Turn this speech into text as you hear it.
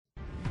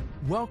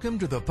Welcome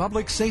to the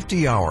Public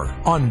Safety Hour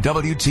on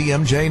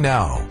WTMJ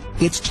Now.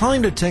 It's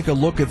time to take a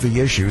look at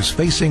the issues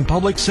facing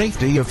public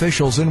safety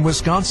officials in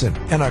Wisconsin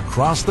and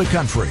across the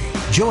country.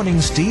 Joining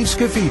Steve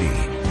Scafidi,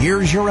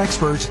 here's your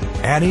expert,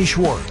 Annie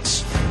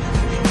Schwartz.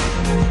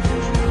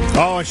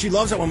 Oh, and she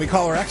loves it when we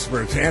call her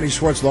expert. Annie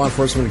Schwartz, law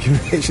enforcement and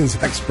communications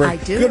expert. I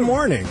do. Good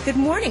morning. Good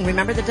morning.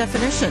 Remember the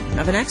definition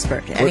of an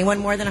expert. Anyone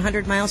more than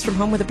 100 miles from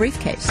home with a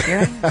briefcase.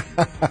 Yeah?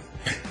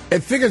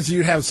 It figures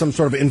you'd have some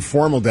sort of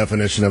informal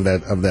definition of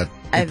that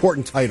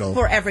important title.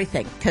 For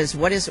everything. Because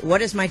what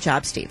is my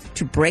job, Steve?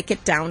 To break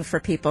it down for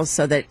people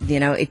so that,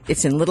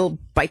 it's in little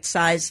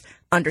bite-sized,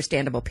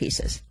 understandable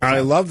pieces. I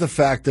love the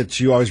fact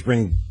that you always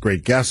bring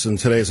great guests, and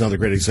today is another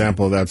great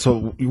example of that.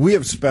 So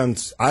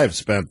I have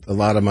spent a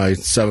lot of my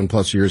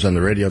 7+ years on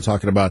the radio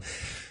talking about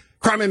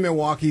crime in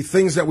Milwaukee,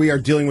 things that we are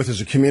dealing with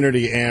as a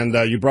community, and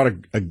you brought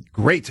a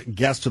great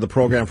guest to the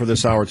program for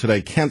this hour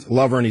today, Kent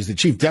Lovern. He's the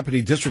Chief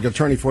Deputy District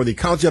Attorney for the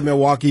County of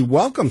Milwaukee.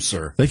 Welcome,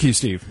 sir. Thank you,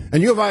 Steve.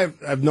 And you and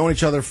I have known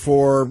each other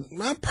for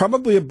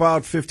probably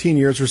about 15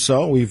 years or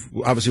so. We've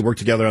obviously worked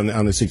together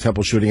on the Sikh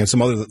Temple shooting and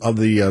some other of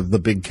the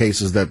big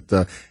cases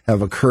that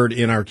have occurred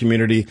in our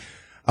community.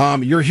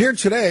 You're here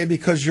today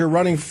because you're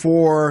running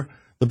for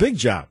the big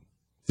job,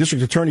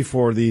 District Attorney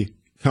for the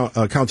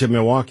County of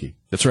Milwaukee.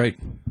 That's right.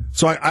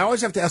 So I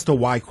always have to ask the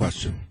why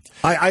question.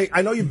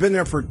 I know you've been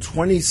there for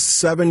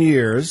 27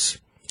 years.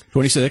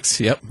 26,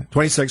 yep.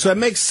 26, so that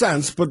makes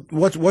sense, but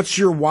what's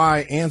your why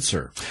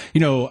answer?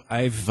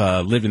 I've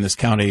lived in this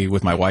county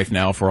with my wife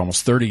now for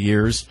almost 30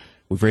 years.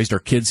 We've raised our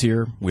kids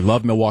here. We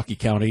love Milwaukee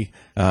County.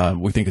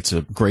 We think it's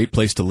a great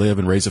place to live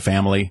and raise a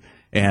family.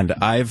 And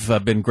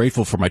I've been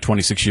grateful for my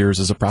 26 years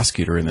as a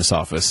prosecutor in this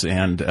office.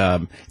 And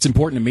it's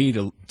important to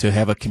me to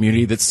have a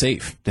community that's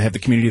safe, to have the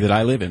community that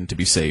I live in to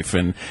be safe.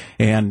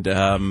 And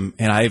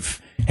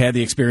I've had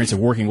the experience of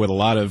working with a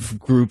lot of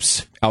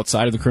groups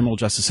outside of the criminal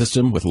justice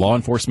system with law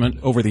enforcement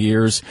over the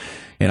years.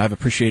 And I've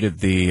appreciated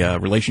the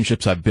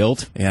relationships I've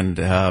built and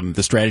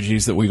the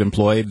strategies that we've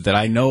employed that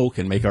I know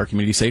can make our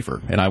community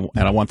safer. And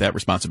I want that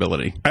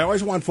responsibility. I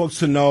always want folks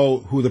to know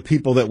who the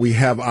people that we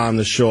have on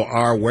the show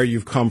are, where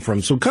you've come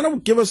from. So kind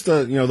of give us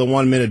the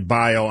 1-minute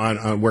bio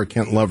on where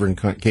Kent Lovern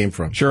came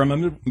from. Sure. I'm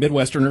a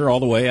Midwesterner all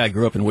the way. I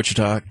grew up in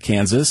Wichita,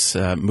 Kansas,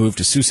 moved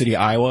to Sioux City,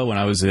 Iowa when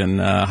I was in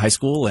high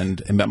school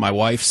and met my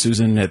wife,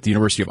 Susan, at the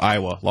University of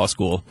Iowa Law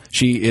School.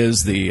 She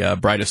is the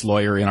brightest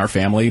lawyer in our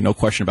family. No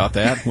question about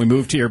that. We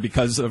moved here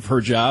because of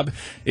her job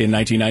in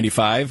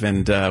 1995,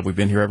 and we've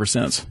been here ever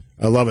since.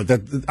 I love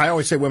it. I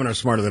always say women are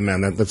smarter than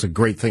men. That's a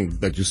great thing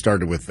that you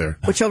started with there.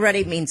 Which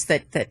already means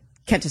that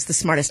Kent is the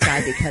smartest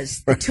guy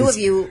because the two of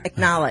you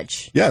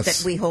acknowledge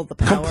that we hold the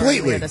power.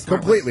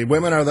 Completely.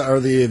 Women are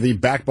the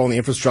backbone, the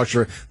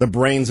infrastructure, the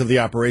brains of the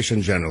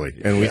operation generally.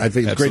 And I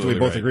think it's great that we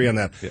both agree on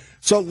that. Yeah.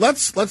 So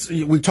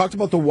we talked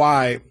about the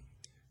why.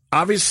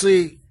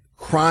 Obviously,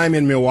 crime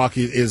in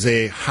Milwaukee is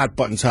a hot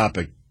button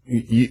topic.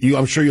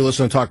 I'm sure you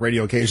listen to talk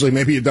radio occasionally.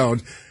 Maybe you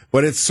don't,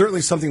 but it's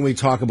certainly something we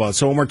talk about.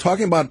 So when we're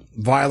talking about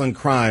violent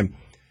crime,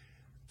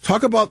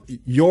 talk about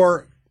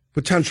your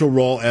potential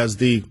role as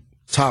the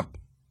top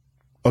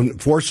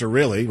enforcer,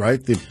 really,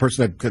 right? The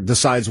person that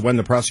decides when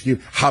to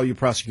prosecute, how you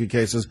prosecute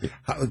cases.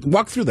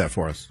 Walk through that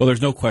for us. Well,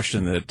 there's no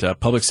question that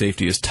public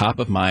safety is top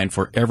of mind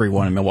for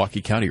everyone in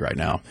Milwaukee County right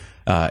now.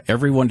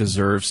 Everyone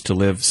deserves to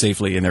live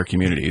safely in their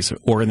communities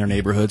or in their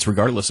neighborhoods,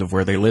 regardless of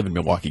where they live in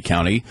Milwaukee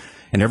County.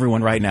 And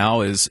everyone right now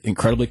is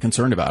incredibly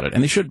concerned about it,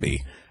 and they should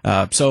be.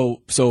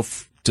 So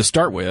to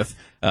start with,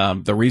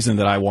 the reason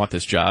that I want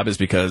this job is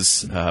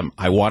because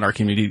I want our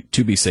community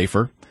to be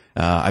safer.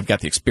 I've got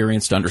the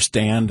experience to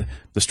understand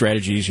the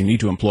strategies you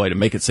need to employ to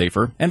make it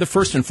safer. And the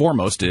first and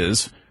foremost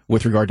is,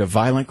 with regard to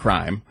violent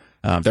crime,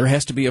 there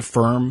has to be a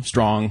firm,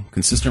 strong,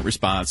 consistent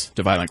response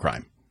to violent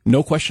crime.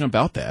 No question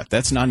about that.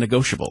 That's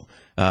non-negotiable.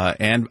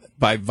 And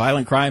by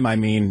violent crime, I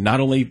mean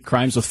not only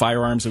crimes with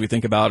firearms that we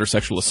think about or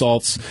sexual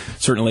assaults,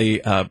 certainly,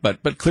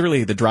 but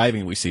clearly the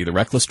driving we see, the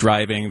reckless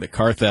driving, the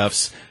car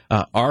thefts,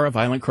 are a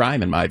violent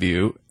crime in my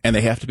view, and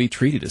they have to be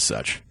treated as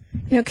such.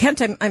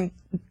 Kent, I'm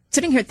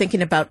sitting here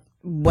thinking about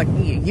what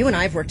you and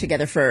I have worked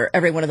together for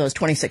every one of those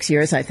 26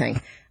 years, I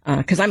think,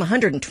 because I'm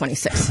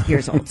 126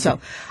 years old. So,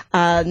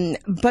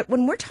 but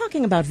when we're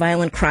talking about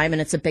violent crime,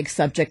 and it's a big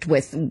subject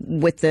with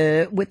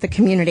the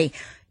community,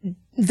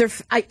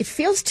 it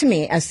feels to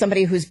me, as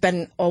somebody who's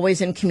been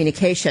always in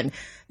communication,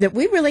 that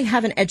we really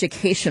have an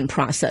education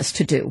process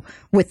to do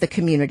with the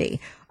community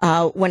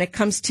when it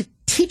comes to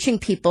teaching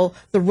people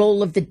the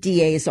role of the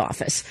DA's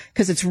office,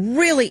 because it's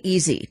really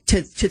easy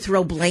to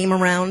throw blame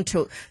around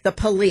to the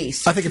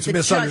police. I think it's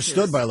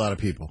misunderstood by a lot of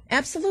people.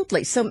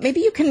 Absolutely. So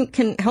maybe you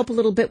can help a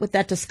little bit with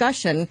that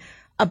discussion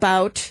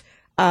about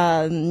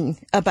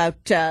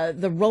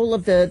the role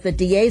of the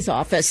DA's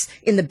office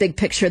in the big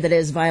picture that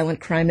is violent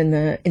crime in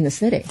the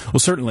city. Well,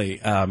 certainly,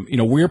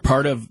 we're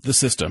part of the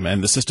system,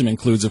 and the system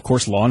includes, of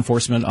course, law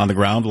enforcement on the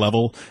ground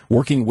level,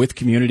 working with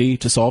community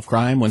to solve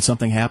crime when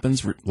something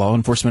happens. Law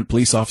enforcement,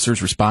 police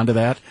officers respond to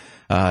that.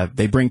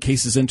 They bring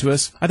cases into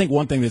us. I think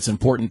one thing that's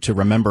important to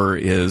remember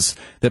is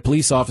that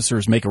police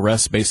officers make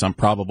arrests based on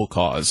probable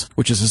cause,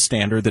 which is a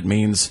standard that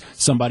means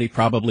somebody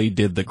probably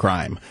did the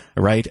crime,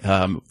 right?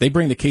 They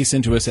bring the case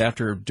into us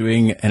after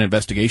doing an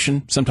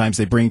investigation. Sometimes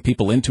they bring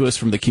people into us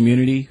from the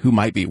community who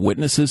might be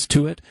witnesses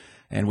to it,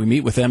 and we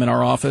meet with them in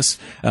our office.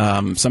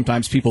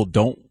 Sometimes people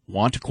don't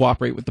want to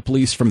cooperate with the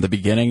police from the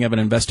beginning of an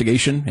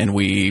investigation, and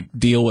we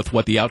deal with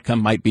what the outcome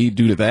might be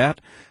due to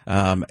that.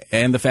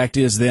 And the fact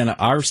is then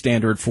our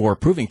standard for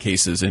proving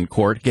cases in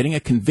court, getting a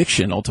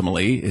conviction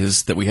ultimately,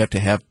 is that we have to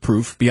have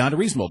proof beyond a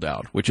reasonable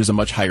doubt, which is a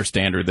much higher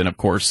standard than, of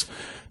course,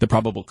 the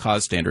probable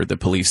cause standard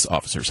that police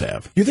officers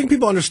have. Do you think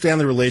people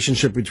understand the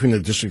relationship between the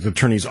district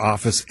attorney's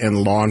office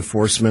and law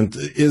enforcement?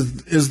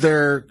 Is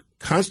there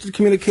constant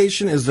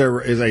communication? Is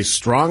a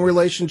strong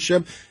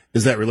relationship?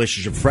 Is that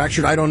relationship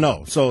fractured? I don't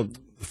know. So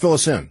fill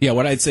us in. Yeah,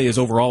 what I'd say is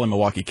overall in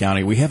Milwaukee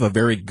County, we have a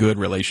very good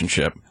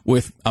relationship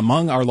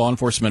among our law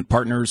enforcement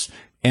partners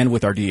and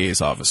with our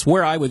DA's office.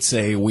 Where I would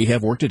say we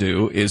have work to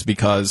do is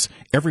because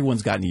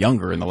everyone's gotten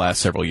younger in the last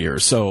several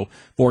years. So,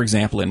 for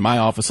example, in my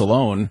office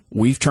alone,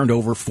 we've turned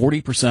over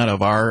 40%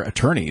 of our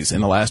attorneys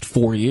in the last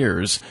 4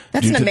 years.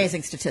 That's an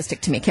amazing statistic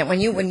to me, Kent. When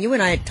you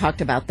and I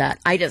talked about that,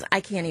 I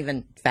can't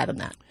even fathom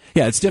that.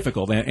 Yeah, it's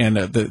difficult, and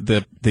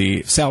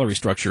the salary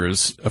structure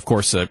is, of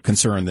course, a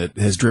concern that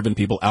has driven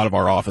people out of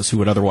our office who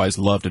would otherwise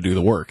love to do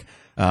the work.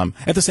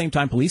 At the same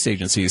time, police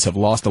agencies have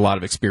lost a lot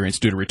of experience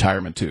due to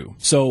retirement, too.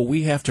 So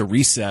we have to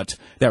reset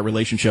that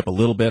relationship a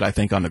little bit, I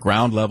think, on the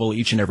ground level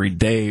each and every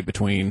day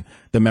between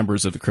the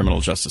members of the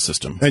criminal justice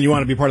system. And you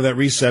want to be part of that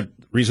reset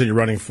reason you're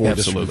running for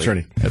Absolutely.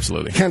 district attorney.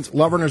 Absolutely. Kent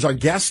Lovern is our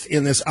guest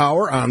in this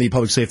hour on the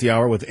Public Safety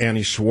Hour with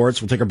Annie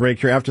Schwartz. We'll take a break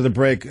here. After the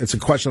break, it's a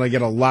question I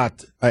get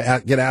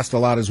asked a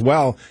lot as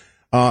well.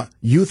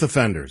 Youth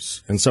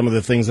offenders and some of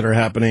the things that are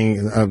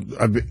happening.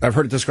 I've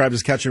heard it described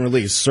as catch and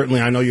release.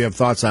 Certainly, I know you have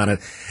thoughts on it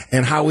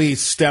and how we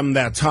stem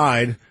that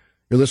tide.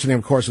 You're listening,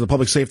 of course, to the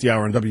Public Safety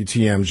Hour on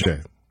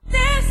WTMJ.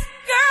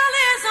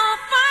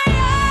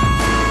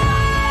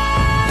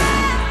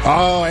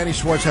 Oh, Annie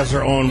Schwartz has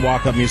her own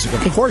walk-up music.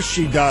 Of course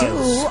she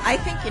does. I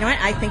think, you know what?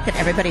 I think that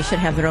everybody should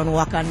have their own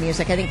walk-on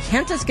music. I think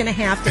Kent is going to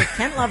have to,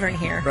 Kent Lovern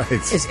here,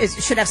 right.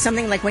 should have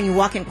something like when you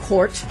walk in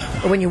court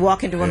or when you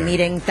walk into a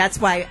meeting. That's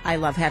why I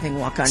love having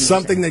walk-on music.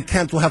 Something that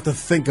Kent will have to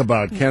think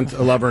about. Kent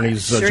Lovern,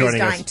 he's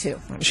joining us.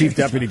 Chief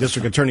Deputy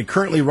District Attorney,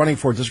 currently running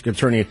for District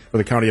Attorney for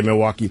the County of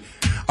Milwaukee.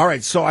 All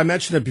right, so I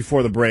mentioned it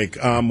before the break.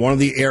 One of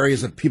the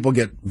areas that people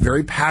get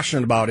very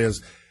passionate about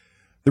is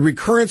the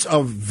recurrence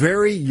of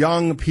very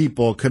young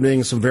people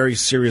committing some very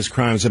serious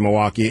crimes in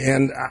Milwaukee.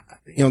 And,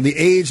 the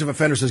age of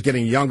offenders is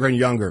getting younger and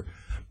younger.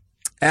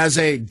 As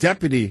a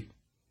deputy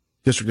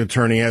district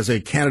attorney, as a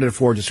candidate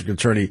for district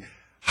attorney,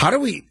 how do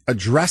we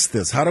address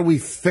this? How do we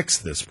fix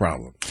this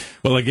problem?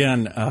 Well,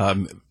 again,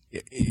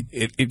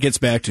 it gets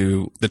back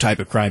to the type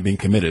of crime being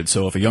committed.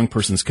 So if a young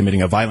person's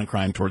committing a violent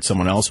crime towards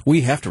someone else,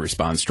 we have to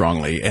respond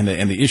strongly. And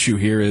the issue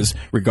here is,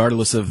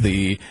 regardless of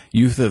the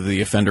youth of the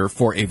offender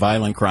for a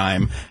violent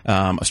crime,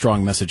 a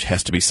strong message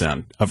has to be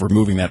sent of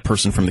removing that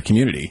person from the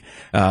community.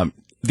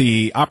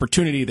 The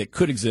opportunity that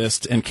could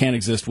exist and can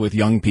exist with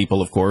young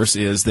people, of course,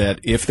 is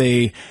that if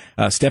they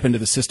step into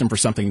the system for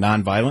something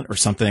nonviolent or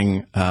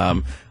something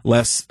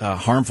less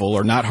harmful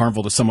or not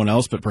harmful to someone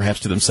else, but perhaps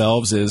to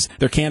themselves, is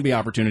there can be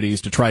opportunities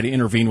to try to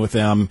intervene with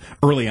them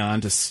early on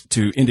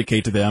to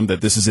indicate to them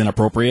that this is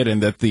inappropriate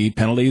and that the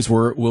penalties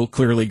will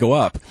clearly go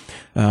up.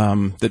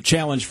 The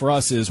challenge for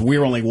us is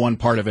we're only one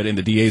part of it in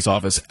the DA's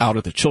office out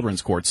at the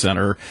Children's Court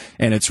Center,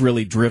 and it's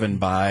really driven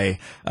by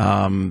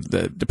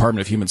the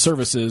Department of Human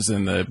Services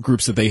and the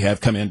groups that they have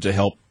come in to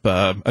help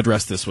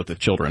address this with the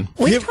children.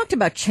 We've talked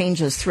about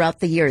changes throughout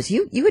the years.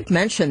 You had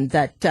mentioned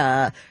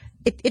that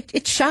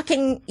it's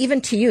shocking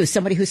even to you,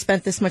 somebody who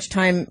spent this much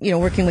time,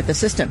 working with the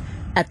system,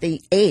 at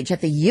the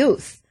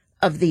youth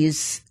of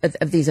these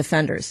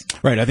offenders.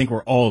 Right. I think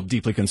we're all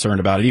deeply concerned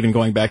about it. Even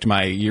going back to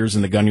my years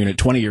in the gun unit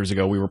 20 years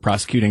ago, we were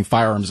prosecuting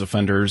firearms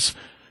offenders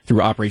through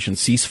Operation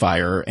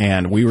Ceasefire,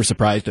 and we were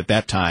surprised at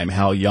that time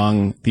how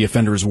young the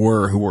offenders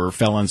were who were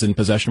felons in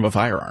possession of a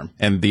firearm,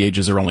 and the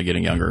ages are only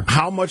getting younger.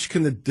 How much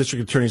can the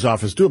district attorney's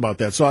office do about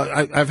that? So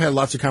I've had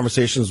lots of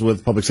conversations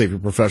with public safety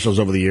professionals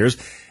over the years,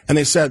 and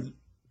they said,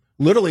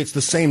 literally, it's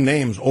the same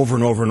names over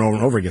and over and over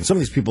and over again. Some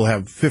of these people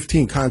have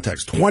 15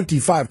 contacts,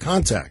 25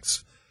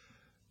 contacts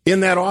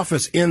in that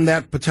office, in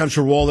that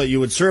potential role that you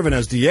would serve in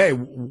as DA.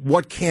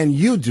 What can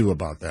you do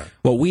about that?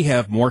 What we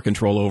have more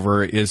control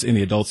over is in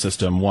the adult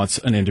system once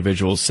an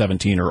individual is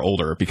 17 or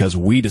older, because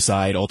we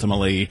decide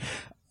ultimately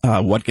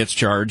what gets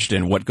charged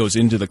and what goes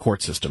into the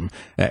court system.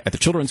 At the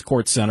Children's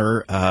Court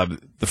Center,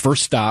 the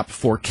first stop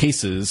for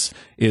cases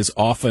is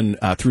often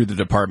through the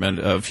Department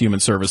of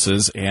Human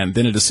Services, and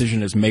then a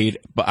decision is made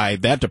by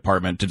that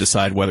department to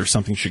decide whether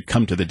something should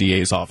come to the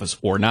DA's office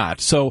or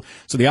not. So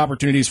the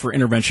opportunities for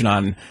intervention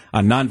on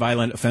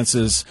nonviolent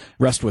offenses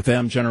rest with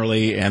them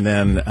generally, and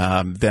then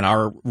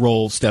our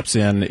role steps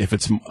in if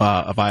it's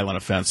a violent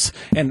offense.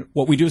 And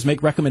what we do is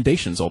make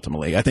recommendations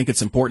ultimately. I think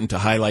it's important to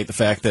highlight the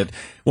fact that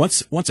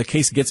once a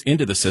case gets gets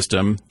into the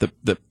system,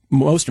 the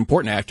most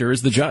important actor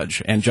is the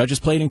judge. And judges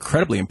play an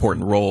incredibly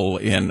important role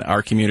in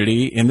our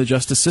community, in the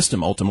justice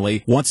system,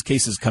 ultimately, once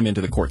cases come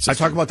into the court system.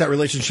 I talk about that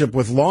relationship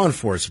with law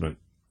enforcement,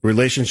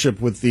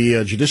 relationship with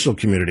the judicial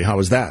community. How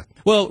is that?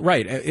 Well,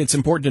 right. It's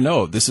important to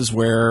know this is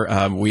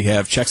where we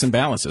have checks and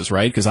balances,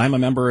 right? Because I'm a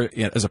member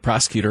as a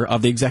prosecutor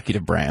of the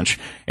executive branch,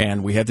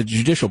 and we have the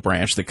judicial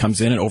branch that comes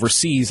in and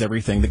oversees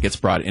everything that gets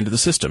brought into the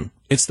system.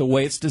 It's the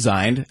way it's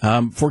designed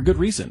for good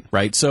reason,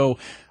 right? So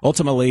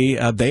ultimately,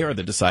 they are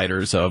the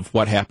deciders of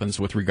what happens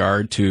with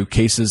regard to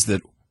cases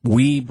that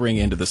we bring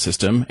into the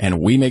system, and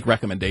we make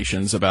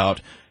recommendations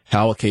about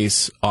how a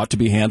case ought to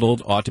be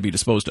handled, ought to be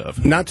disposed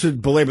of. Not to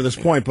belabor this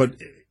point, but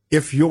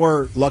if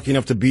you're lucky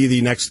enough to be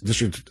the next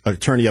district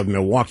attorney of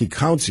Milwaukee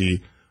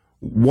County,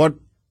 what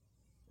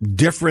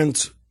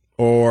different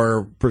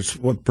or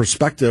what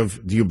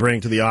perspective do you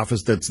bring to the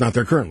office that's not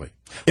there currently,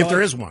 if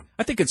there is one?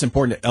 I think it's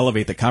important to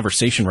elevate the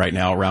conversation right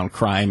now around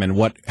crime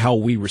and how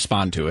we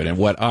respond to it and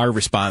what our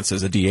response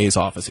as a DA's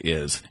office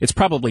is. It's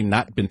probably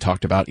not been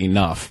talked about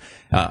enough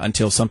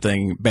until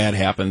something bad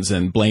happens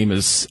and blame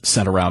is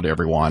sent around to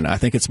everyone. I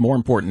think it's more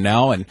important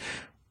now, and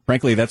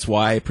frankly, that's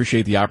why I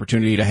appreciate the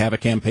opportunity to have a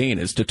campaign,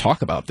 is to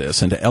talk about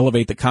this and to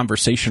elevate the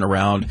conversation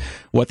around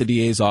what the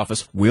DA's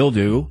office will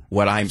do,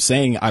 what I'm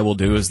saying I will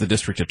do as the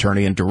district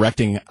attorney in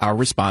directing our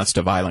response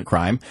to violent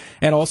crime,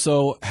 and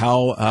also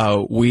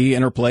how we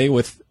interplay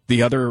with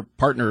the other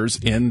partners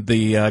in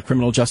the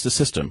criminal justice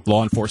system,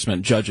 law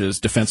enforcement, judges,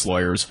 defense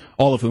lawyers,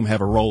 all of whom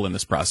have a role in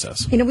this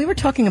process. You know, we were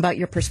talking about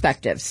your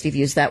perspective. Steve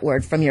used that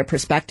word, from your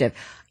perspective.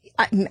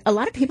 A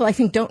lot of people, I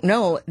think, don't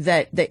know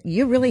that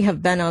you really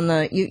have been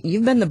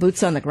you've been the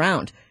boots on the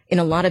ground in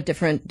a lot of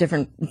different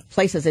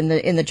places in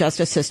the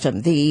justice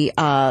system. We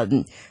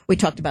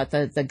talked about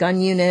the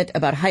gun unit,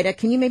 about HIDA.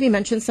 Can you maybe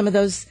mention some of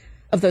those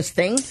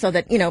things so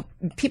that,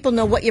 people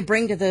know what you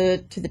bring to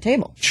the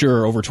table?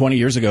 Sure. Over 20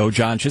 years ago,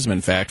 John Chisholm,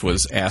 in fact,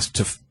 was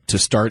asked to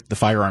start the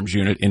firearms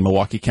unit in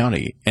Milwaukee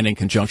County. And in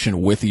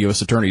conjunction with the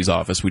U.S. Attorney's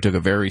Office, we took a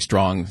very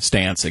strong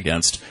stance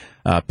against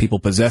people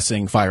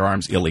possessing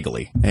firearms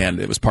illegally. And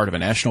it was part of a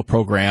national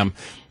program.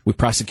 We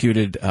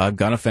prosecuted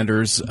gun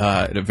offenders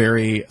at a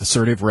very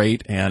assertive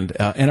rate and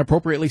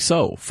appropriately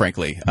so,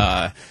 frankly.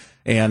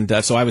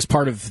 So I was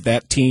part of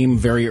that team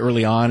very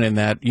early on in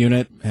that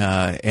unit,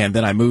 and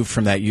then I moved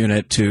from that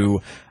unit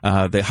to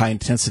the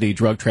high-intensity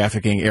drug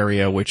trafficking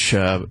area, which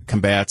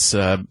combats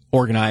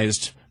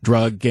organized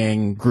drug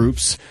gang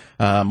groups,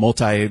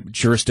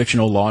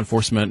 multi-jurisdictional law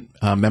enforcement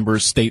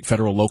members, state,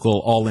 federal, local,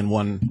 all in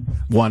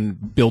one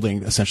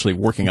building, essentially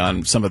working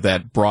on some of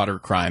that broader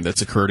crime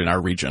that's occurred in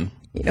our region.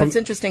 It's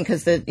interesting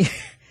because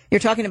you're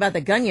talking about the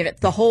gun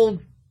unit. The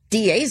whole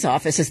DA's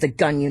office is the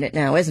gun unit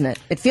now, isn't it?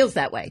 It feels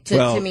that way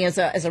to me as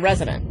a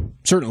resident.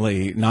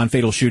 Certainly,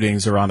 non-fatal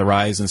shootings are on the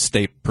rise and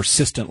stay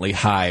persistently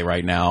high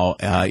right now,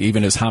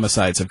 even as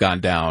homicides have gone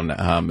down.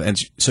 And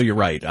so you're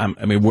right.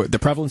 The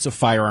prevalence of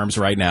firearms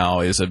right now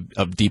is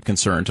of deep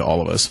concern to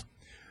all of us.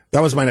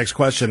 That was my next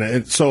question.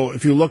 And so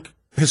if you look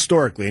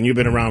historically, and you've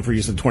been around for,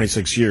 you said,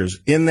 26 years,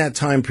 in that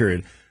time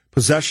period,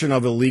 possessing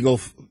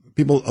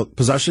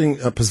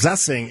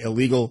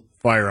illegal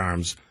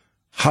firearms,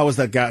 how has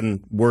that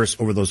gotten worse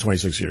over those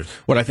 26 years?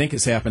 What I think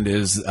has happened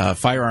is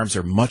firearms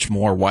are much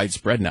more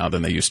widespread now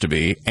than they used to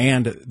be,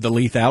 and the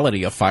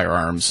lethality of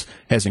firearms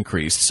has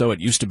increased. So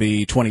it used to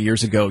be 20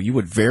 years ago, you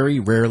would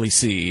very rarely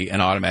see an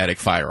automatic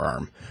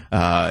firearm.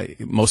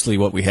 Mostly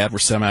what we had were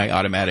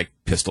semi-automatic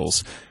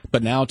pistols.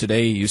 But now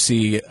today you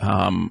see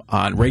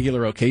on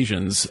regular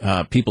occasions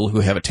people who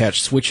have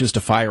attached switches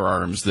to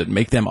firearms that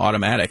make them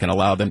automatic and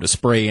allow them to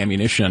spray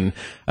ammunition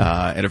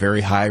at a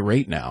very high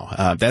rate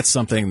now. That's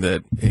something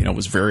that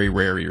was very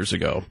rare years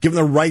ago. Given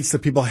the rights that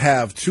people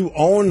have to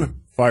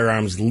own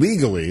firearms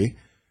legally,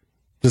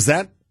 does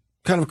that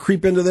kind of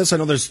creep into this? I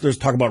know there's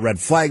talk about red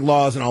flag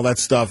laws and all that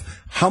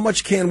stuff. How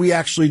much can we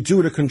actually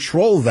do to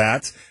control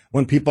that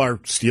when people are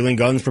stealing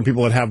guns from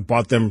people that have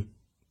bought them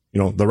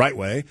the right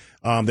way?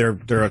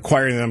 They're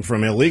acquiring them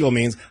from illegal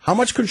means. How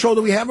much control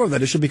do we have over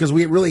that issue? Because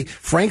we really,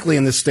 frankly,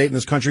 in this state, in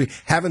this country,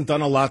 haven't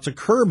done a lot to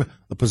curb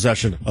the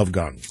possession of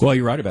guns. Well,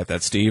 you're right about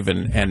that, Steve.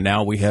 And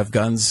now we have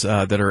guns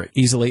that are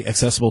easily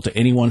accessible to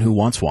anyone who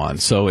wants one.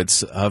 So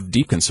it's of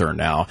deep concern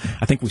now.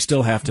 I think we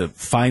still have to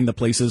find the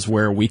places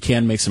where we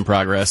can make some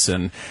progress.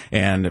 And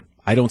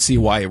I don't see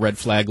why a red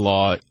flag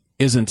law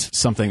isn't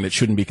something that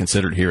shouldn't be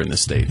considered here in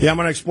this state. Yeah, I'm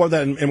going to explore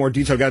that in more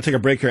detail. I've got to take a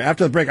break here.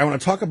 After the break, I want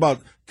to talk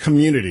about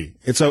community.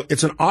 It's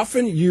an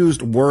often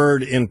used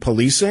word in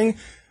policing,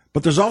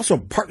 but there's also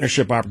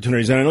partnership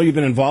opportunities. And I know you've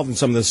been involved in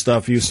some of this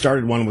stuff. You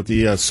started one with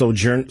the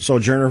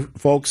Sojourner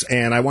folks,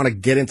 and I want to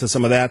get into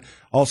some of that.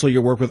 Also,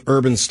 your work with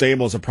Urban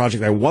Stable is a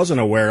project I wasn't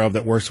aware of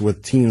that works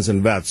with teens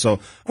and vets. So I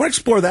want to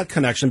explore that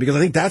connection because I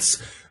think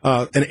that's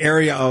an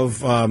area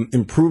of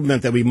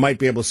improvement that we might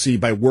be able to see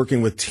by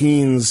working with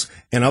teens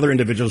and other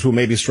individuals who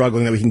may be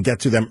struggling, that we can get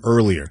to them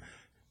earlier.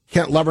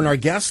 Kent Lovern, our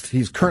guest.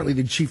 He's currently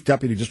the Chief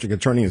Deputy District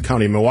Attorney in the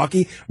County of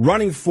Milwaukee,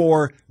 running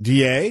for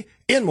DA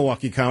in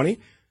Milwaukee County.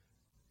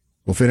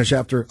 We'll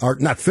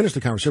not finish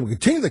the conversation, we'll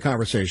continue the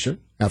conversation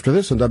after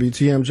this on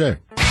WTMJ.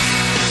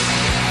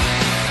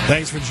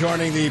 Thanks for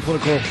joining the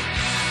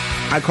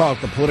I call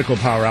it the Political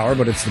Power Hour,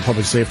 but it's the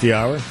Public Safety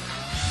Hour.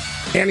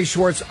 Annie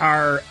Schwartz,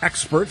 our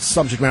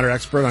subject matter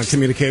expert on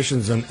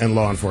communications and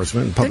law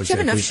enforcement and public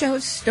safety.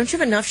 Don't you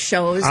have enough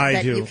shows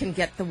that you can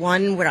get the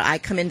one where I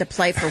come into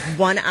play for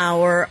 1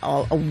 hour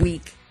a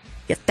week?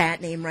 Get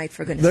that name right,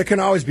 for goodness sake. There can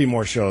always be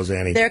more shows,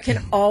 Annie. There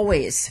can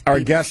always Our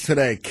be guest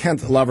today,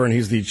 Kent Lovern,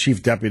 he's the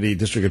Chief Deputy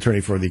District Attorney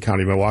for the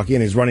County of Milwaukee,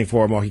 and he's running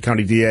for Milwaukee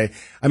County DA.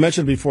 I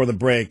mentioned before the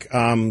break,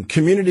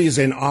 communities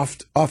and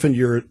often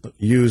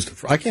used,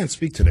 I can't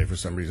speak today for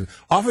some reason,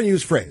 often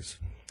used phrase.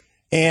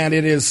 And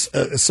it is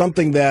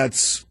something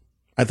that's,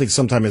 I think,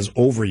 sometimes is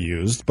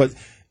overused, but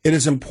it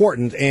is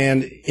important.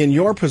 And in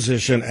your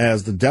position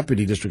as the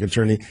Deputy District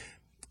Attorney,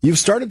 you've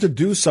started to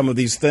do some of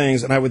these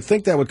things, and I would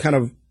think that would kind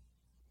of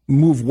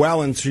move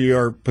well into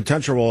your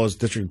potential role as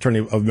District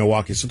Attorney of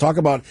Milwaukee. So talk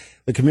about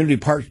the community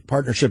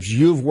partnerships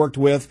you've worked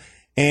with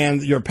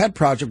and your pet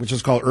project, which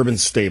is called Urban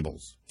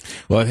Stables.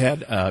 Well, I've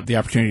had the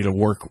opportunity to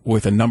work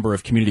with a number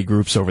of community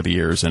groups over the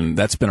years, and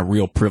that's been a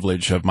real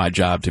privilege of my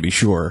job, to be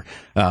sure.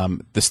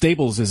 The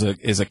Stables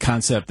is a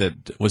concept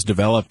that was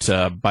developed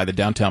by the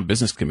downtown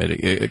business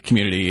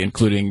community,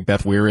 including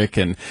Beth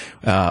Weirick and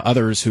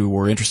others who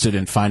were interested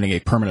in finding a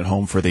permanent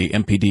home for the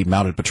MPD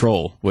Mounted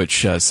Patrol,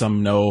 which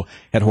some know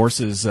had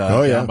horses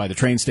down by the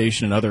train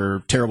station and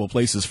other terrible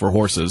places for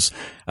horses.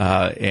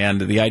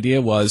 And the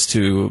idea was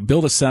to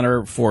build a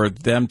center for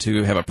them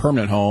to have a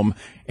permanent home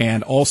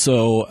and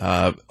also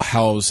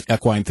house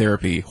equine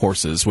therapy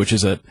horses, which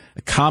is a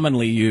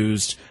commonly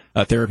used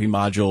therapy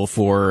module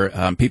for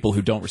people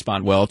who don't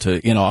respond well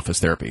to in-office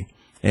therapy.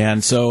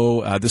 And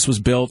so this was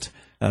built.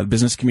 The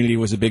business community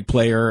was a big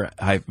player.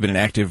 I've been an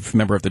active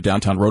member of the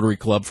Downtown Rotary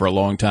Club for a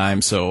long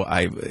time, so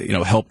I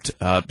helped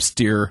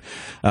steer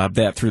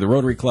that through the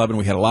Rotary Club, and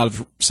we had a lot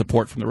of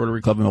support from the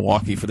Rotary Club in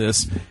Milwaukee for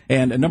this,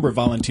 and a number of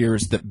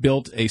volunteers that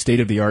built a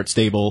state-of-the-art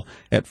stable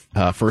at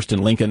First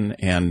and Lincoln,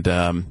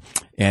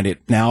 and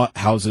it now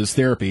houses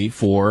therapy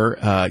for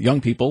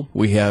young people.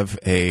 We have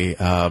a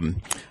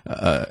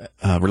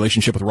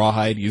relationship with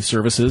Rawhide Youth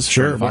Services.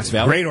 Sure, Fox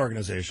Valley. Great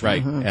organization.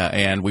 Right,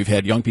 and we've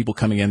had young people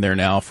coming in there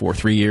now for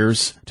 3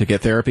 years to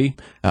get therapy,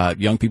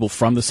 young people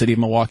from the city of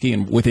Milwaukee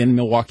and within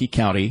Milwaukee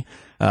County.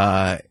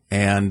 We've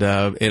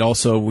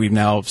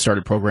now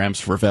started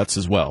programs for vets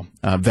as well.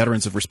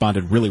 Veterans have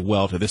responded really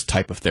well to this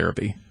type of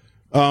therapy.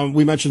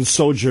 We mentioned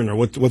Sojourner.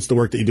 What's the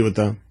work that you do with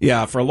them?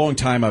 Yeah, for a long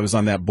time I was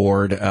on that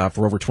board,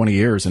 for over 20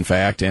 years, in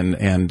fact.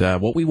 And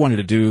what we wanted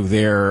to do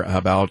there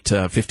about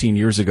 15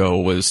 years ago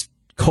was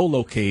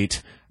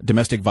co-locate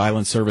domestic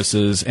violence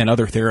services and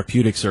other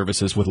therapeutic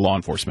services with law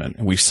enforcement.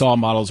 And we saw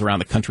models around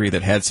the country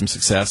that had some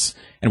success,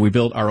 and we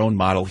built our own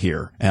model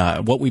here.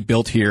 What we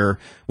built here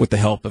with the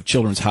help of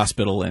Children's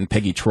Hospital and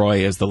Peggy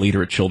Troy as the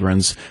leader at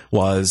Children's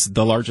was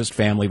the largest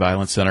family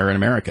violence center in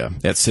America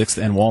at 6th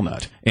and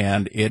Walnut.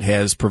 And it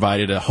has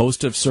provided a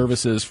host of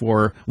services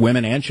for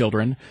women and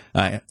children,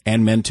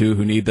 and men too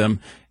who need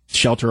them.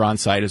 Shelter on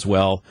site as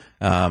well.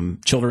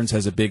 Children's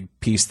has a big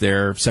piece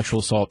there. Sexual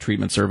assault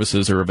treatment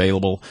services are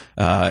available,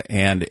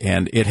 and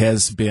it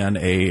has been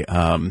a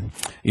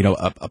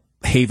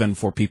haven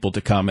for people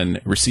to come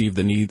and receive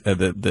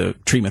the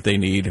treatment they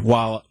need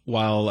while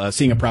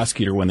seeing a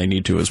prosecutor when they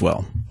need to as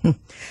well.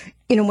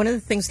 One of the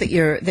things that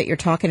you're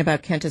talking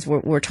about, Kent, is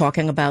we're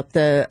talking about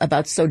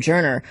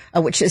Sojourner,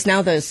 which is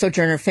now the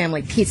Sojourner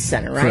Family Peace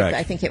Center, right? Correct.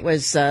 I think it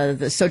was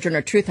the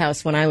Sojourner Truth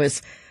House when I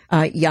was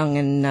young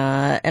and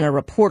a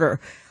reporter.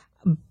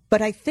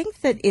 But I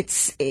think that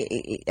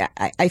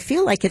I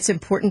feel like it's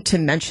important to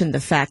mention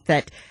the fact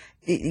that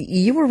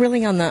you were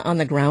really on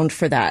the ground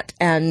for that.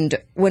 And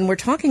when we're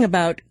talking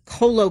about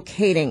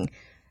co-locating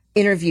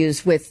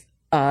interviews with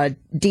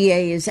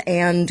DAs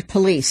and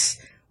police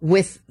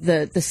with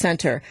the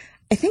center,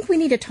 I think we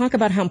need to talk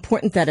about how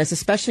important that is,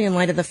 especially in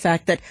light of the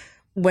fact that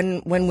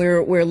when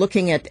we're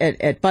looking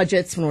at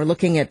budgets, when we're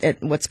looking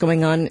at what's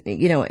going on,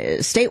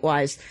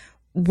 statewide,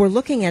 we're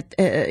looking at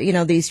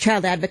these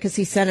child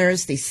advocacy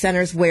centers, these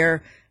centers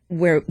where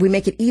we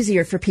make it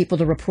easier for people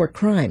to report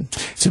crime.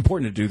 It's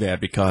important to do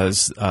that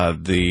because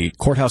the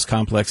courthouse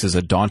complex is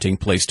a daunting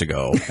place to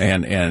go,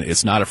 and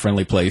it's not a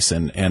friendly place.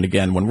 And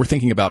again, when we're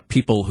thinking about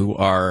people who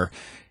are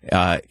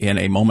in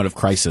a moment of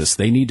crisis,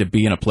 they need to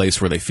be in a place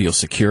where they feel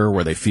secure,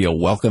 where they feel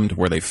welcomed,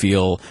 where they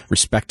feel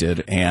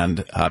respected.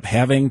 And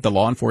having the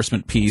law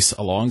enforcement piece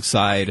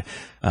alongside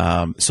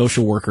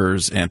social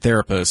workers and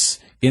therapists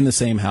in the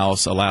same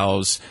house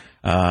allows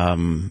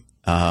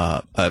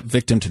a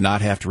victim to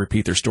not have to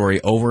repeat their story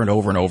over and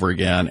over and over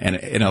again, and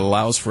it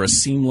allows for a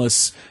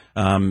seamless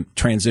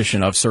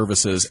transition of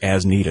services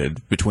as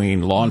needed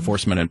between law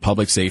enforcement and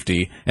public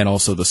safety, and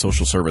also the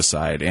social service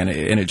side. And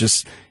it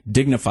just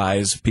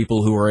dignifies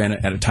people who are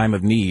at a time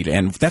of need.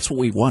 And that's what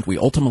we want. We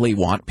ultimately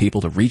want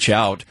people to reach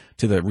out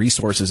to the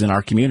resources in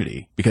our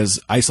community, because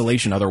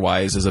isolation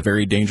otherwise is a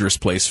very dangerous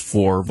place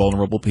for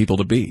vulnerable people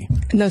to be.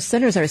 And those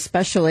centers are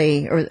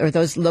especially, or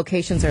those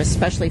locations are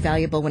especially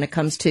valuable when it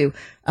comes to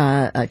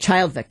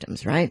child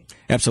victims, right?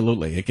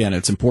 Absolutely. Again,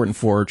 it's important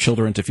for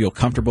children to feel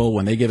comfortable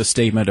when they give a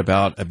statement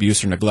about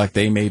abuse or neglect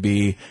they may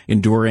be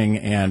enduring,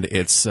 and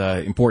it's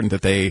important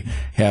that they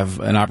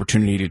have an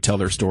opportunity to tell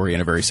their story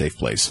in a very safe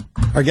place.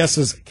 Our guest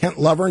is Kent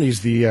Lovern.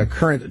 He's the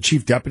current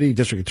Chief Deputy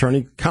District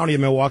Attorney, County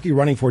of Milwaukee,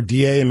 running for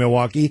DA in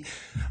Milwaukee.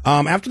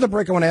 After the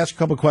break, I want to ask a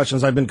couple of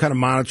questions. I've been kind of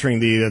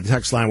monitoring the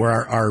text line where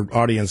our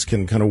audience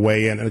can kind of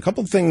weigh in, and a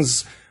couple of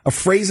things,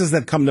 phrases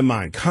that come to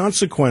mind.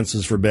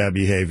 Consequences for bad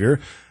behavior.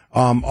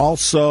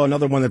 Also,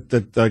 another one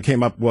that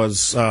came up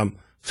was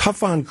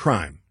tough on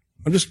crime.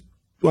 I just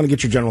want to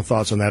get your general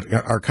thoughts on that.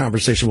 Our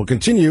conversation will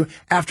continue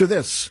after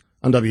this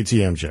on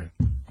WTMJ.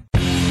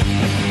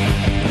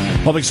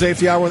 Public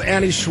Safety Hour with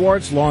Annie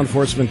Schwartz, law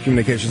enforcement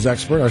communications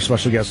expert. Our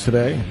special guest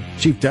today,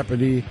 Chief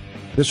Deputy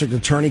District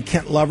Attorney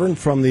Kent Lovern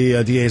from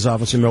the DA's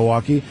office in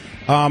Milwaukee.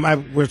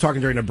 We were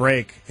talking during the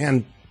break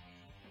and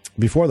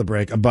before the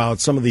break about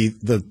some of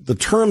the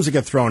terms that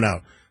get thrown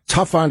out.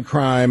 Tough on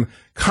crime,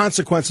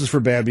 consequences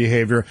for bad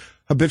behavior,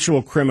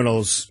 habitual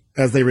criminals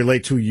as they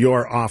relate to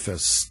your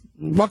office.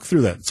 Walk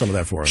through some of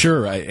that for us.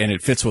 Sure, and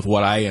it fits with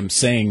what I am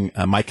saying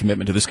my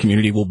commitment to this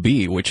community will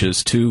be, which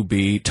is to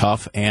be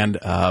tough and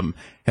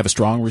have a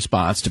strong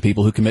response to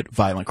people who commit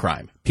violent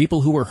crime.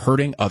 People who are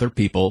hurting other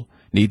people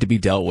need to be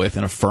dealt with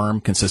in a firm,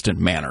 consistent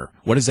manner.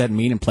 What does that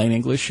mean in plain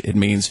English? It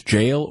means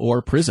jail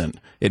or prison.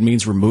 It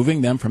means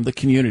removing them from the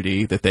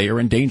community that they are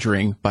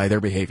endangering by their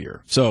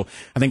behavior. So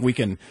I think we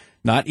can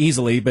not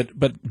easily,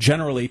 but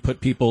generally put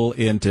people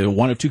into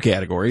one of two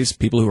categories: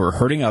 people who are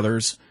hurting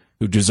others,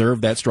 who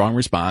deserve that strong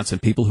response,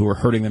 and people who are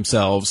hurting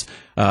themselves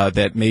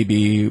that may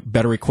be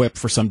better equipped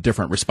for some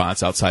different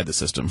response outside the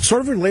system. Sort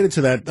of related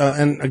to that,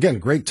 and again,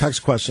 great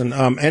text question,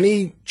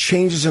 any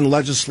changes in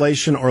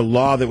legislation or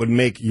law that would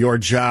make your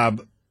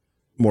job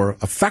more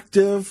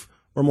effective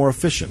or more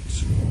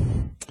efficient?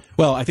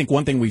 Well, I think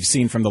one thing we've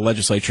seen from the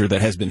legislature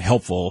that has been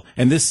helpful,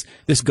 and this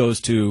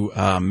goes to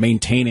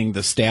maintaining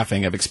the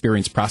staffing of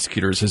experienced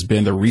prosecutors, has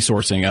been the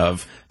resourcing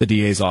of the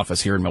DA's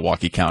office here in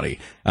Milwaukee County.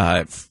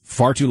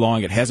 Far too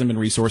long, it hasn't been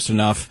resourced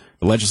enough.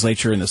 The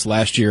legislature in this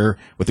last year,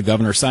 with the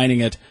governor signing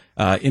it,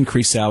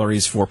 increased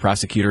salaries for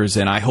prosecutors,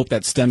 and I hope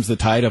that stems the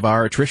tide of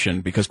our attrition,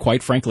 because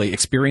quite frankly,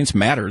 experience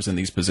matters in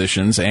these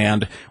positions,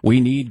 and we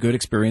need good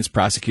experienced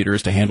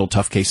prosecutors to handle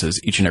tough cases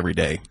each and every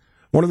day.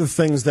 One of the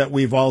things that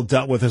we've all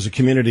dealt with as a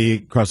community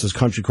across this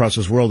country, across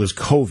this world, is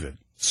COVID.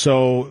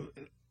 So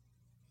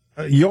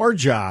your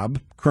job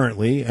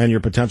currently, and your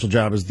potential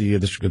job as the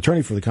district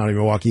attorney for the county of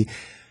Milwaukee,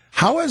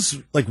 how is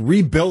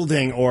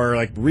rebuilding or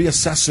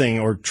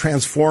reassessing or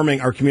transforming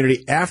our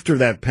community after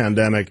that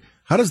pandemic,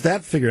 how does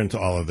that figure into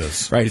all of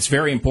this? Right. It's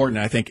very important.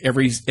 I think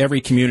every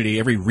community,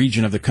 every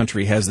region of the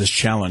country has this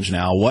challenge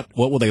now. What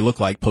will they look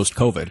like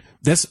post-COVID?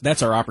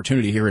 That's our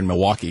opportunity here in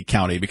Milwaukee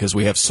County, because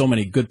we have so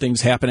many good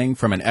things happening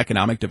from an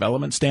economic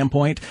development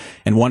standpoint.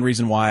 And one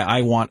reason why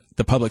I want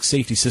the public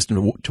safety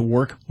system to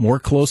work more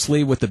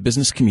closely with the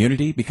business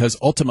community, because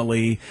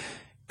ultimately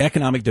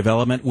economic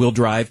development will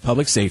drive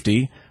public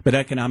safety, but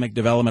economic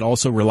development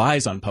also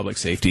relies on public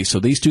safety. So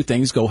these two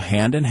things go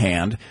hand in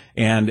hand.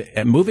 And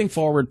moving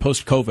forward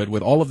post-COVID,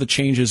 with all of the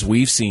changes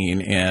we've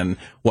seen in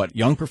what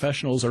young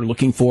professionals are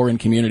looking for in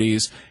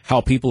communities,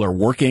 how people are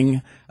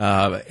working,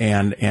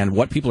 and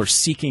what people are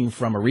seeking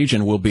from a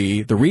region, will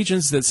be the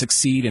regions that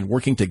succeed in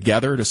working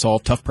together to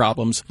solve tough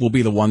problems will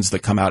be the ones that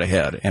come out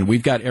ahead. And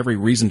we've got every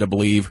reason to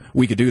believe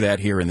we could do that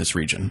here in this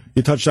region.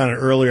 You touched on it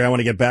earlier. I want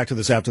to get back to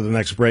this after the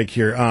next break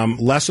here.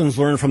 Lessons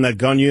learned from that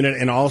gun unit,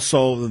 and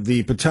also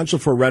the potential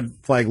for red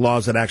flag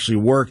laws that actually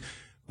work.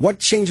 What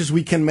changes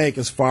we can make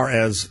as far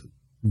as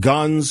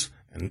guns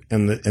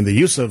and the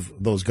use of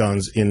those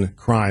guns in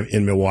crime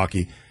in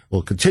Milwaukee.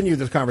 We'll continue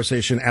this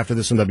conversation after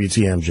this on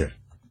WTMJ.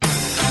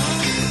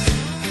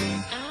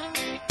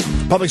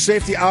 Public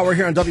Safety Hour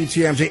here on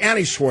WTMJ.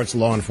 Annie Schwartz,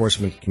 law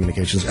enforcement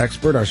communications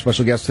expert. Our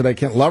special guest today,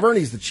 Kent Lovern.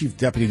 He's the Chief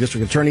Deputy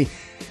District Attorney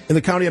in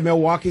the County of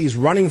Milwaukee. He's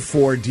running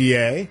for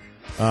DA.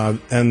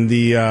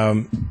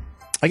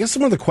 I guess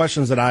some of the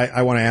questions that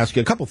I want to ask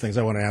you, a couple things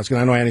I want to ask, and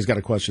I know Annie's got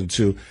a question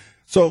too.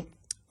 So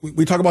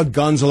we talk about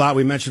guns a lot.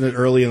 We mentioned it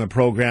early in the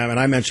program, and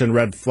I mentioned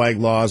red flag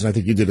laws, and I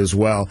think you did as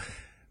well.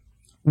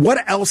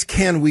 What else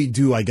can we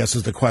do, I guess,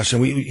 is the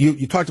question.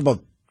 You talked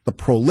about the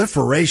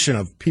proliferation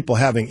of people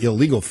having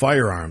illegal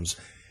firearms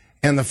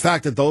and the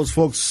fact that those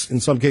folks,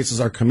 in some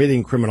cases, are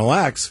committing criminal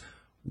acts.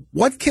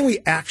 What can we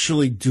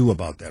actually do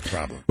about that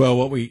problem? Well,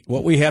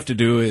 what we have to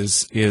do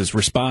is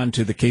respond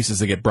to the cases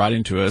that get brought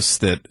into us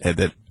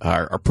that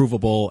are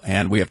provable,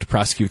 and we have to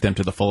prosecute them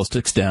to the fullest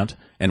extent,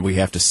 and we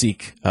have to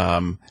seek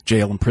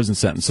jail and prison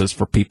sentences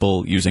for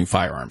people using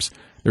firearms.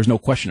 There's no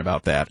question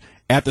about that.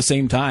 At the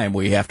same time,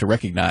 we have to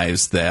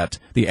recognize that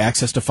the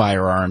access to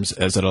firearms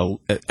is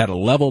at a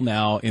level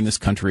now in this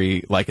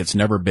country like it's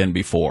never been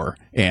before,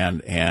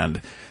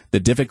 and the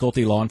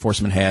difficulty law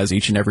enforcement has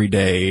each and every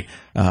day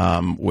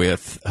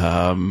with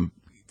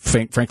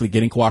frankly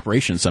getting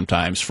cooperation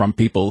sometimes from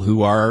people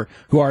who are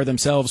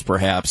themselves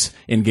perhaps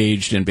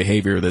engaged in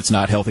behavior that's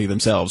not healthy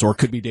themselves or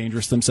could be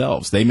dangerous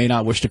themselves. They may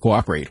not wish to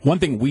cooperate. One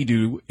thing we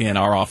do in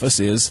our office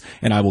is,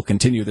 and I will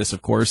continue this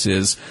of course,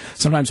 is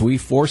sometimes we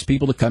force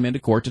people to come into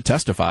court to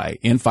testify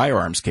in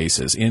firearms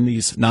cases, in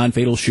these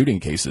non-fatal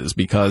shooting cases,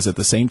 because at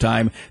the same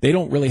time they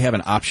don't really have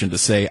an option to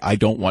say, I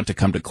don't want to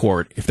come to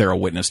court if they're a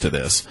witness to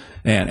this.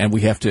 And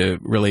we have to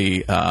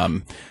really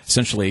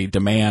essentially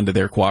demand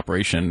their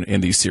cooperation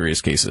in these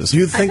serious cases. Do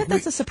you think I think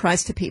that's a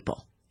surprise to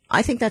people.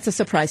 I think that's a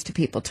surprise to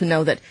people to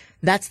know that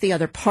that's the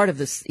other part of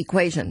this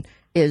equation,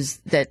 is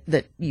that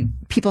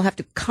people have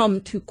to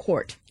come to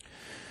court.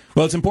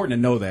 Well, it's important to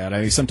know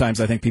that.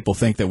 Sometimes I think people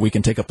think that we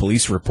can take a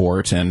police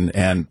report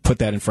and put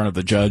that in front of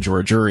the judge or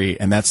a jury,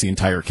 and that's the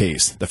entire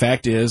case. The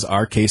fact is,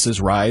 our cases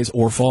rise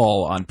or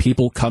fall on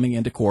people coming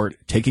into court,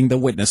 taking the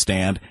witness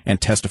stand, and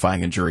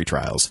testifying in jury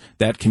trials.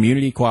 That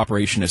community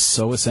cooperation is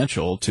so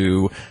essential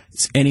to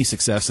any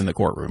success in the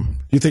courtroom.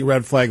 Do you think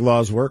red flag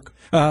laws work?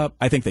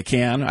 I think they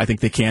can. I think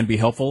they can be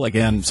helpful.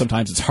 Again,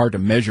 sometimes it's hard to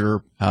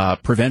measure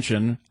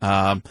prevention.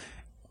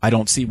 I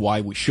don't see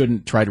why we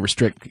shouldn't try to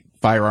restrict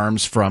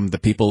firearms from the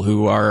people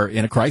who are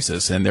in a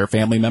crisis, and their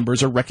family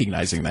members are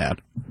recognizing that.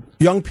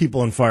 Young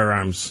people in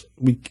firearms,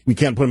 we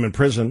can't put them in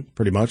prison,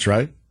 pretty much,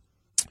 right?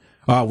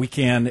 We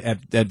can,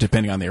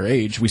 depending on their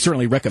age. We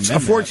certainly recommend a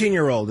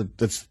 14-year-old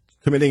that's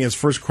committing his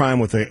first crime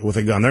with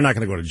a gun. They're not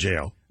going to go to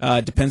jail.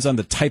 It depends on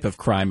the type of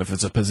crime. If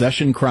it's a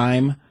possession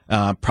crime,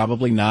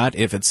 probably not.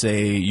 If it's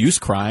a use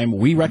crime,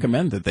 we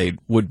recommend that they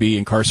would be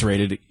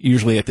incarcerated,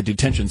 usually at the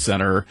detention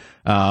center,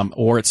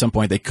 or at some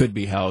point they could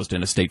be housed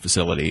in a state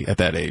facility at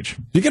that age.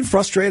 Do you get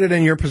frustrated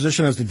in your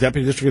position as the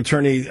deputy district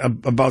attorney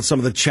about some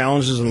of the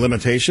challenges and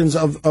limitations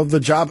of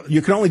the job?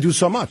 You can only do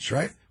so much,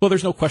 right? Well,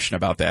 there's no question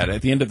about that.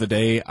 At the end of the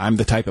day, I'm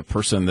the type of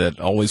person that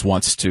always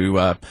wants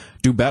to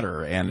do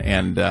better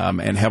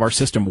and have our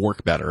system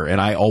work better. And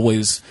I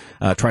always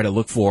try to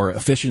look for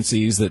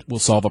efficiencies that will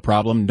solve a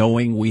problem,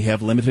 knowing we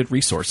have limited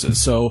resources.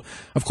 So,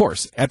 of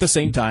course, at the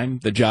same time,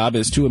 the job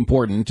is too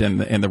important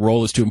and the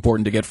role is too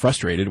important to get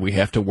frustrated. We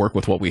have to work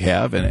with what we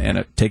have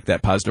and take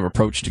that positive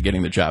approach to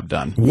getting the job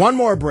done. One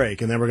more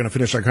break, and then we're going to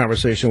finish our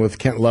conversation with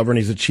Kent Lovern.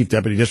 He's the Chief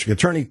Deputy District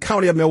Attorney,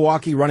 County of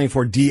Milwaukee, running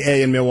for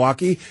DA in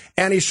Milwaukee.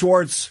 Annie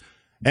Schwartz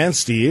and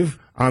Steve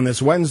on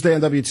this Wednesday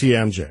on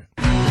WTMJ.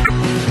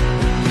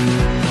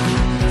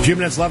 A few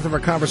minutes left of our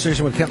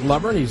conversation with Kent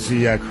Lovern. He's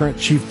the current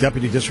Chief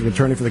Deputy District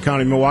Attorney for the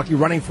County of Milwaukee,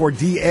 running for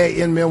DA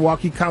in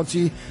Milwaukee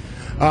County.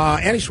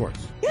 Annie Schwartz.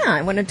 Yeah,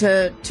 I wanted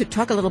to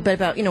talk a little bit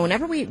about,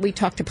 whenever we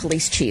talk to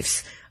police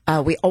chiefs,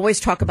 we always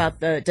talk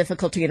about the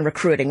difficulty in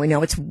recruiting. We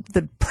know it's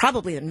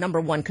probably the number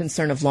one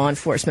concern of law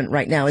enforcement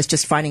right now is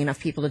just finding enough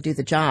people to do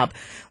the job.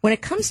 When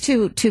it comes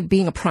to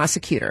being a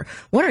prosecutor,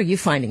 what are you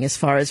finding as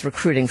far as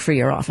recruiting for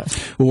your office?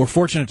 Well, we're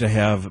fortunate to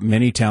have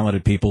many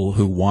talented people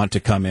who want to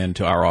come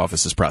into our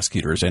office as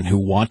prosecutors and who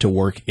want to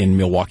work in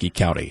Milwaukee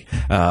County.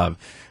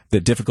 The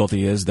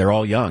difficulty is they're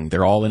all young.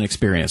 They're all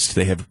inexperienced.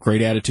 They have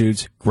great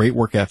attitudes, great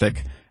work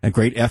ethic, and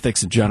great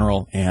ethics in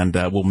general, and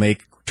will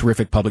make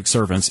terrific public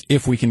servants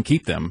if we can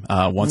keep them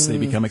once they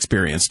become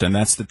experienced, and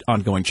that's the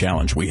ongoing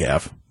challenge we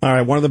have. All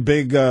right, one of the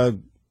big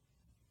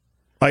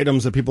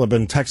items that people have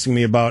been texting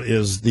me about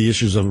is the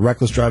issues of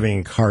reckless driving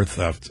and car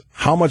theft.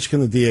 How much can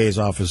the DA's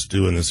office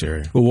do in this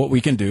area? Well, what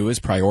we can do is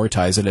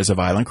prioritize it as a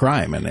violent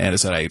crime. And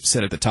as I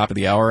said at the top of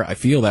the hour, I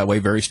feel that way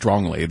very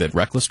strongly, that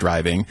reckless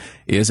driving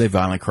is a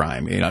violent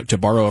crime. To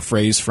borrow a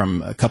phrase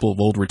from a couple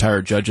of old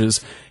retired judges,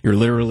 you're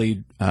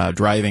literally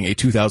driving a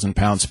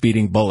 2,000-pound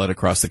speeding bullet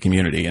across the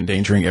community,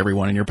 endangering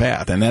everyone in your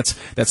path. And that's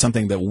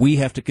something that we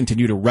have to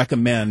continue to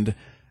recommend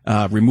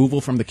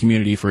removal from the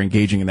community for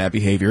engaging in that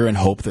behavior, and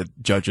hope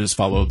that judges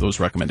follow those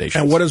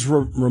recommendations. And what does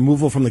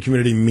removal from the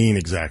community mean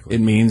exactly?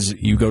 It means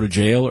you go to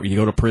jail or you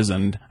go to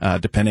prison,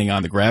 depending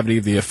on the gravity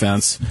of the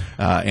offense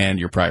and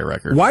your prior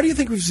record. Why do you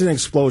think we've seen an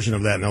explosion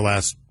of that in the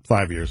last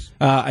 5 years?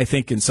 I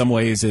think in some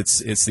ways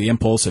it's the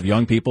impulse of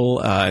young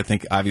people. I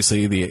think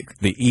obviously the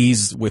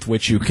ease with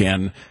which you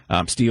can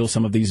steal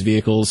some of these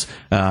vehicles.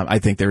 I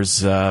think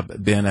there's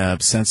been a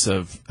sense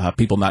of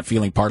people not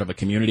feeling part of a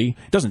community.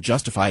 It doesn't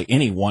justify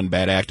any one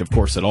bad act, of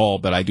course, at all,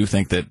 but I do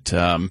think that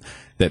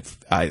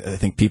I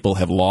think people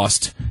have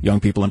lost, young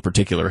people in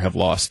particular, have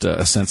lost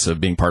a sense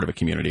of being part of a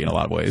community in a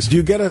lot of ways. Do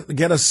you get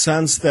a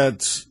sense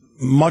that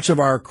much of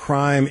our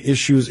crime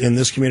issues in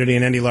this community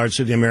in any large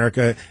city in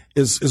America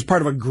is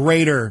part of a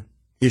greater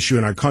issue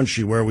in our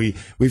country where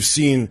we've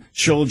seen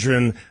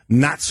children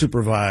not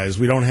supervised.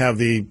 We don't have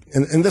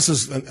and this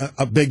is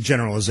a big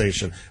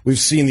generalization. We've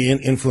seen the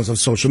influence of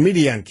social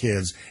media on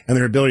kids and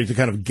their ability to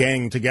kind of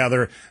gang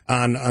together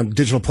on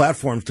digital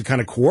platforms to kind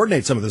of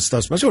coordinate some of this stuff,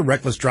 especially with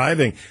reckless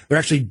driving. They're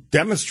actually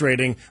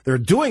demonstrating they're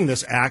doing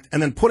this act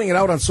and then putting it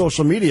out on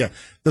social media.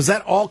 Does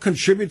that all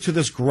contribute to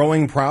this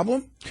growing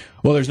problem?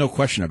 Well, there's no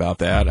question about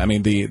that. I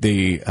mean,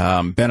 the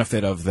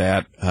benefit of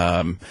that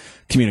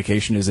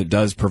communication is it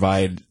does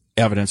provide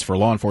evidence for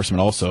law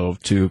enforcement also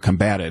to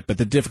combat it. But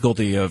the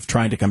difficulty of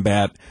trying to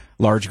combat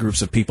large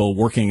groups of people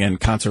working in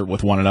concert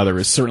with one another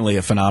is certainly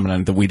a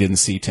phenomenon that we didn't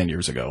see 10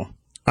 years ago.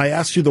 I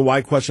asked you the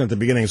why question at the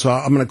beginning, so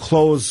I'm going to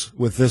close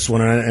with this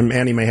one, and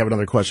Annie may have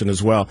another question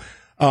as well.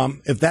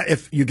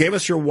 If you gave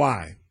us your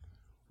why,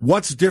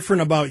 what's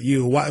different about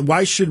you?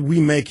 Why should we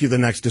make you the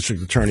next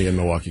district attorney in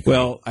Milwaukee County?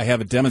 Well, I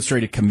have a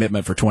demonstrated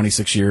commitment for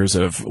 26 years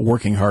of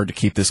working hard to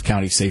keep this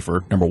county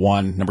safer, number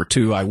one. Number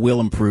two, I will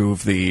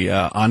improve the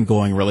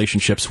ongoing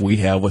relationships we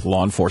have with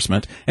law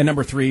enforcement. And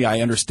number three, I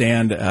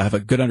have a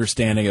good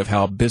understanding of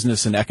how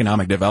business and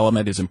economic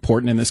development is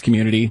important in this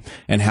community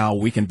and how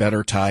we can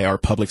better tie our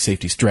public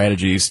safety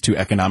strategies to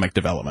economic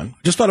development.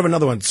 Just thought of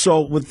another one.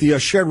 So with the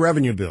shared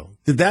revenue bill,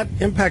 did that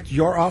impact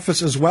your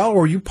office as well,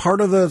 or were you part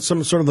of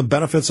some sort of the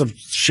benefits of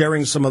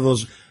sharing some of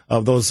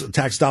those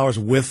tax dollars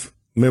with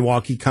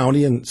Milwaukee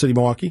County and City of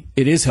Milwaukee?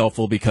 It is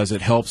helpful because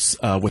it helps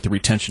with the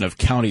retention of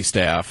county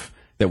staff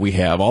that we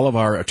have. All of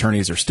our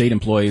attorneys are state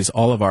employees.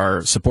 All of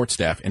our support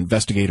staff,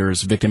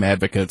 investigators, victim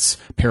advocates,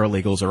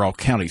 paralegals are all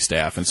county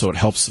staff, and so it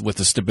helps with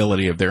the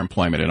stability of their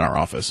employment in our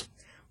office.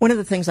 One of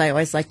the things I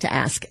always like to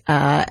ask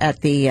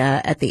at the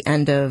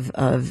end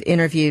of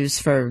interviews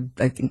for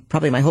I think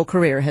probably my whole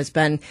career has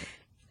been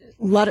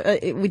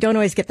we don't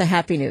always get the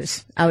happy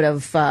news out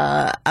of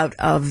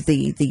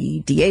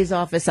the DA's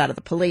office, out of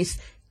the police.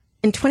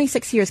 In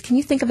 26 years, can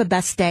you think of a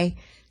best day?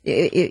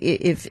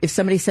 If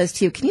somebody says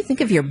to you, can you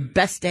think of your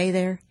best day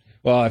there?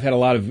 Well, I've had a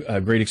lot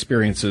of great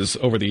experiences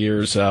over the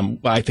years.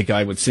 I think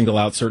I would single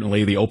out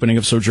certainly the opening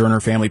of Sojourner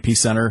Family Peace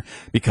Center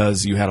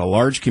because you had a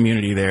large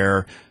community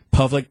there.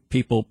 Public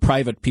people,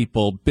 private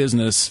people,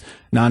 business,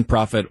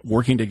 nonprofit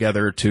working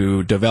together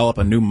to develop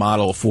a new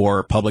model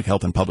for public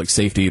health and public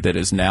safety that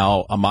is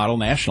now a model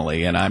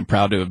nationally, and I'm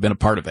proud to have been a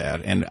part of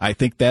that. And I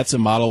think that's a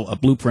model, a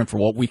blueprint for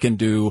what we can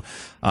do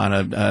on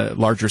a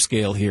larger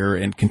scale here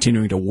and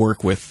continuing to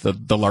work with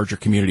the larger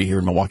community here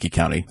in Milwaukee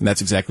County. And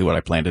that's exactly what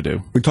I plan to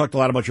do. We talked a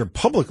lot about your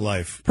public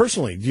life.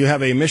 Personally, do you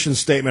have a mission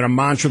statement, a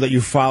mantra that you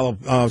follow,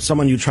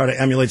 someone you try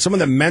to emulate, someone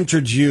that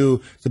mentored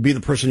you to be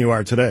the person you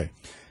are today?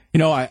 You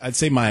know, I'd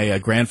say my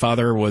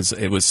grandfather was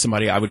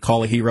somebody I would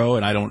call a hero,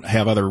 and I don't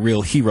have other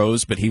real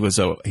heroes, but he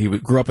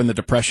grew up in the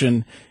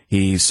Depression.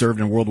 He served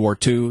in World War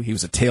II. He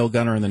was a tail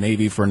gunner in the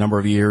Navy for a number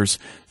of years,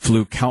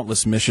 flew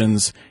countless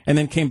missions, and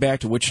then came back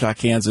to Wichita,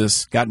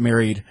 Kansas, got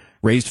married,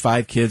 raised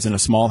 5 kids in a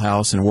small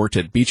house, and worked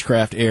at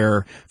Beechcraft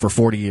Air for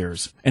 40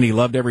 years. And he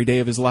loved every day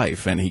of his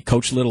life, and he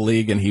coached Little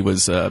League, and he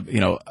was, a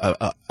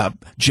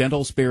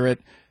gentle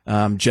spirit,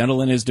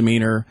 gentle in his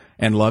demeanor,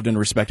 and loved and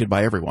respected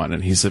by everyone.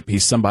 And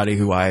he's somebody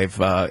who I've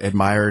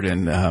admired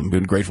and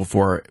been grateful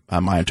for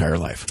my entire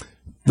life.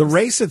 The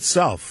race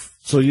itself.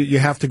 So you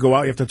have to go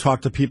out, you have to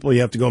talk to people,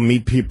 you have to go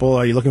meet people.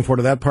 Are you looking forward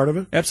to that part of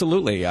it?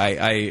 Absolutely. I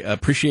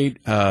appreciate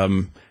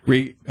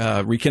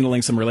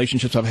rekindling some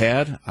relationships I've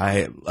had.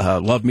 I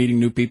love meeting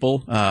new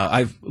people.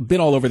 I've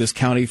been all over this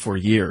county for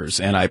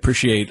years, and I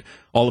appreciate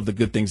all of the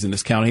good things in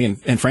this county.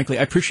 And frankly,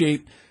 I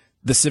appreciate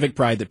the civic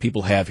pride that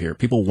people have here.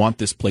 People want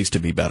this place to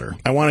be better.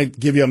 I want to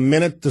give you a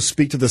minute to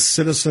speak to the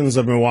citizens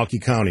of Milwaukee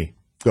County.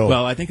 Go.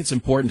 Well, I think it's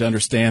important to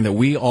understand that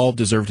we all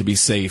deserve to be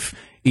safe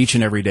each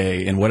and every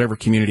day in whatever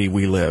community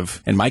we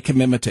live. And my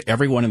commitment to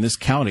everyone in this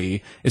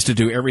county is to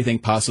do everything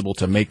possible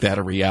to make that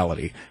a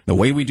reality. The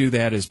way we do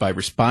that is by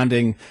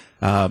responding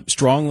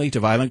strongly to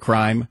violent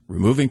crime,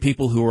 removing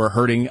people who are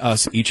hurting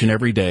us each and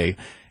every day,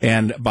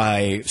 and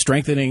by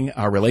strengthening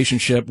our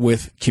relationship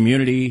with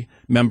community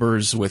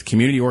members, with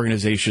community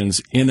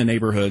organizations in the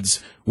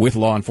neighborhoods, with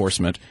law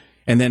enforcement.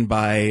 And then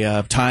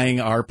by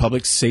tying our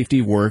public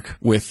safety work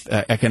with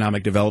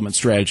economic development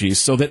strategies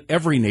so that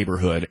every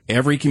neighborhood,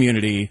 every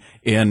community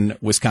in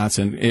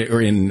Wisconsin or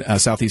in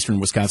southeastern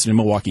Wisconsin and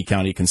Milwaukee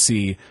County can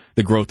see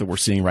the growth that we're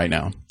seeing right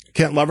now.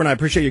 Kent Lovern, I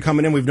appreciate you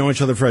coming in. We've known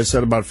each other for, I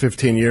said, about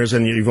 15 years,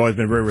 and you've always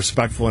been very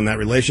respectful in that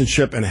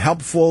relationship and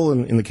helpful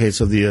in the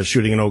case of the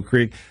shooting in Oak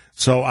Creek.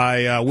 So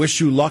I wish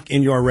you luck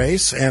in your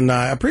race, and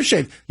I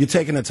appreciate you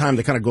taking the time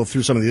to kind of go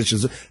through some of the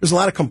issues. There's a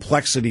lot of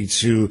complexity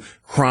to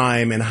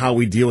crime and how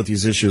we deal with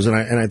these issues, and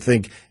I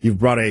think you've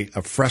brought a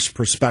fresh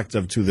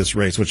perspective to this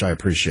race, which I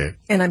appreciate.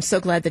 And I'm so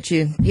glad that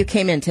you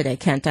came in today,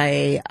 Kent.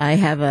 I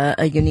have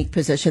a unique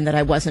position that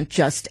I wasn't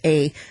just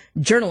a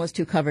journalist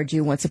who covered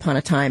you once upon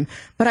a time,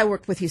 but I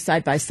worked with you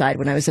side by side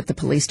when I was at the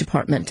police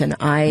department, and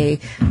I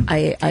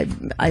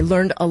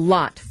learned a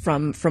lot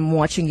from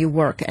watching you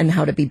work and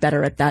how to be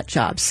better at that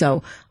job.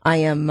 So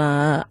I'm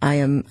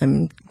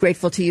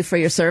grateful to you for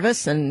your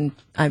service, and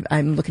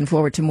I'm looking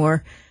forward to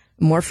more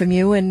more from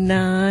you in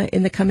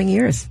the coming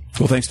years.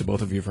 Well, thanks to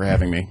both of you for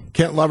having me.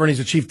 Kent Lovern, he's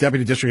the Chief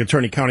Deputy District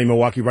Attorney, County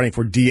Milwaukee, running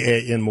for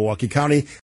DA in Milwaukee County.